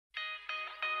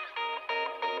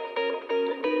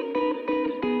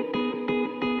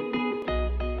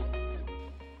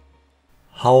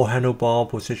How handlebar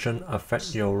position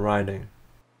affects your riding.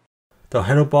 The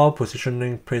handlebar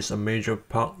positioning plays a major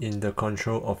part in the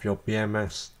control of your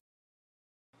BMX.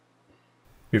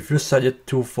 If you set it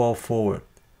too far forward,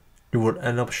 you would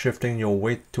end up shifting your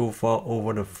weight too far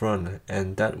over the front,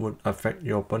 and that would affect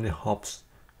your bunny hops,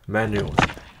 manuals,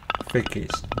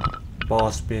 fakies,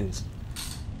 bar spins.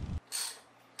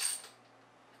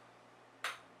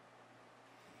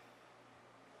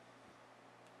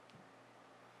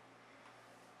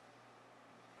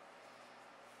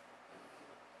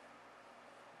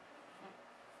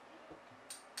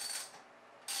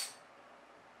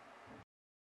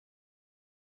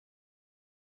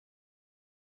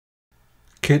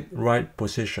 Kid ride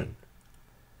position.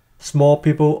 Small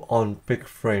people on big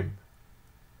frame.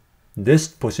 This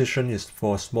position is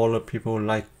for smaller people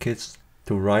like kids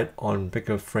to ride on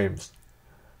bigger frames.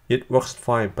 It works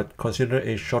fine, but consider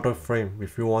a shorter frame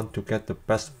if you want to get the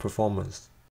best performance.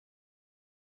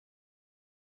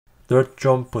 Third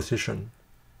jump position.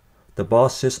 The bar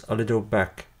sits a little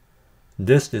back.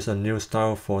 This is a new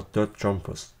style for third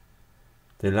jumpers.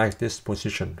 They like this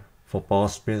position for bar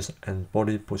spins and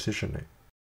body positioning.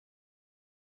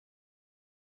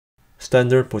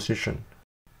 Standard position.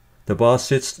 The bar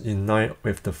sits in line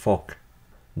with the fork.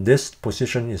 This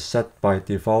position is set by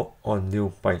default on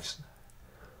new bikes.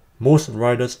 Most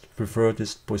riders prefer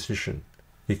this position.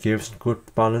 It gives good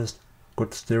balance,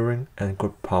 good steering, and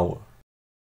good power.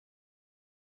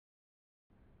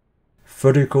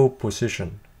 Vertical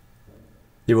position.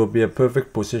 It will be a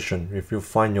perfect position if you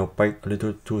find your bike a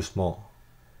little too small.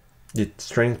 It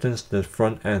strengthens the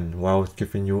front end while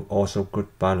giving you also good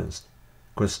balance,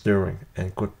 good steering,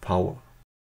 and good power.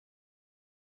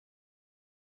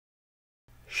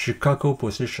 Chicago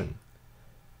position.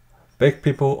 Big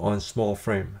people on small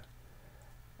frame.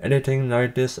 Anything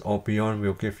like this or beyond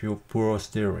will give you poor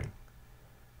steering,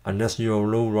 unless you are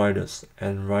low riders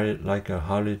and ride it like a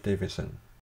Harley Davidson.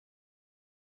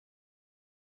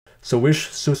 So which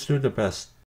suits you the best?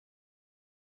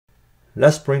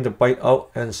 Let's bring the bike out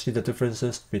and see the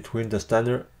differences between the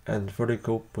standard and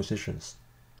vertical positions.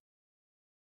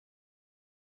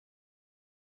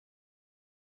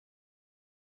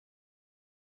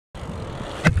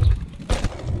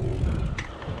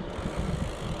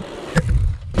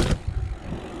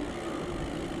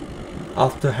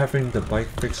 After having the bike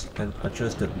fixed and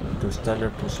adjusted to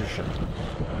standard position,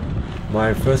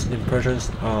 my first impressions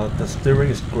are the steering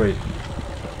is great,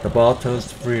 the bar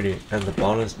turns freely, and the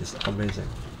balance is amazing.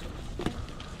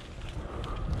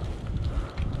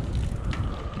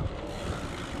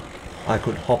 I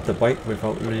could hop the bike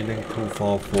without leaning too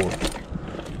far forward.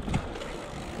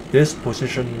 This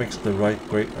position makes the ride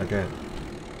great again.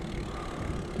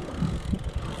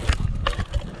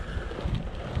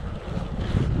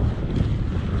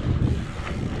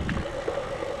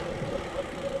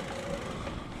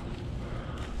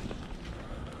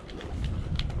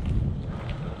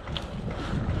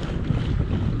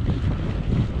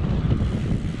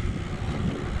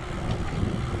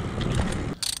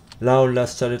 Now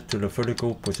let's set it to the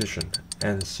vertical position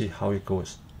and see how it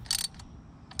goes.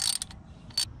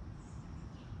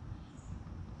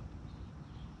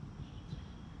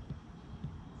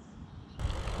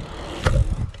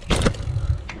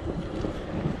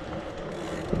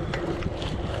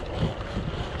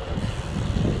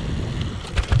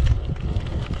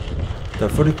 The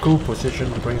vertical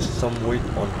position brings some weight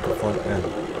on the front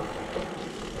end.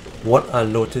 What I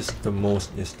noticed the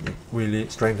most is it really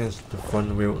strengthens the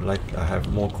front wheel, like I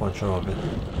have more control of it.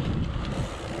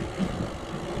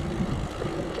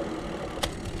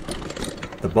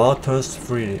 The bar turns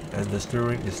freely and the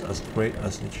steering is as great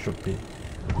as it should be.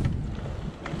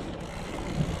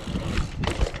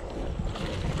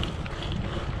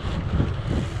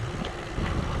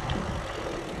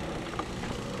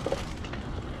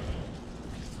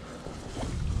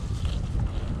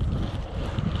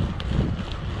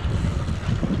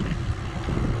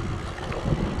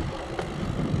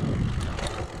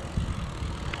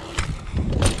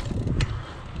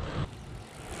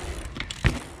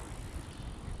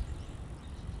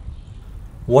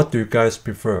 What do you guys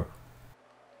prefer?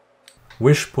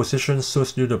 Which position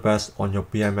suits you the best on your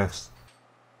BMX?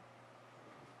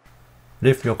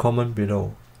 Leave your comment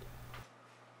below.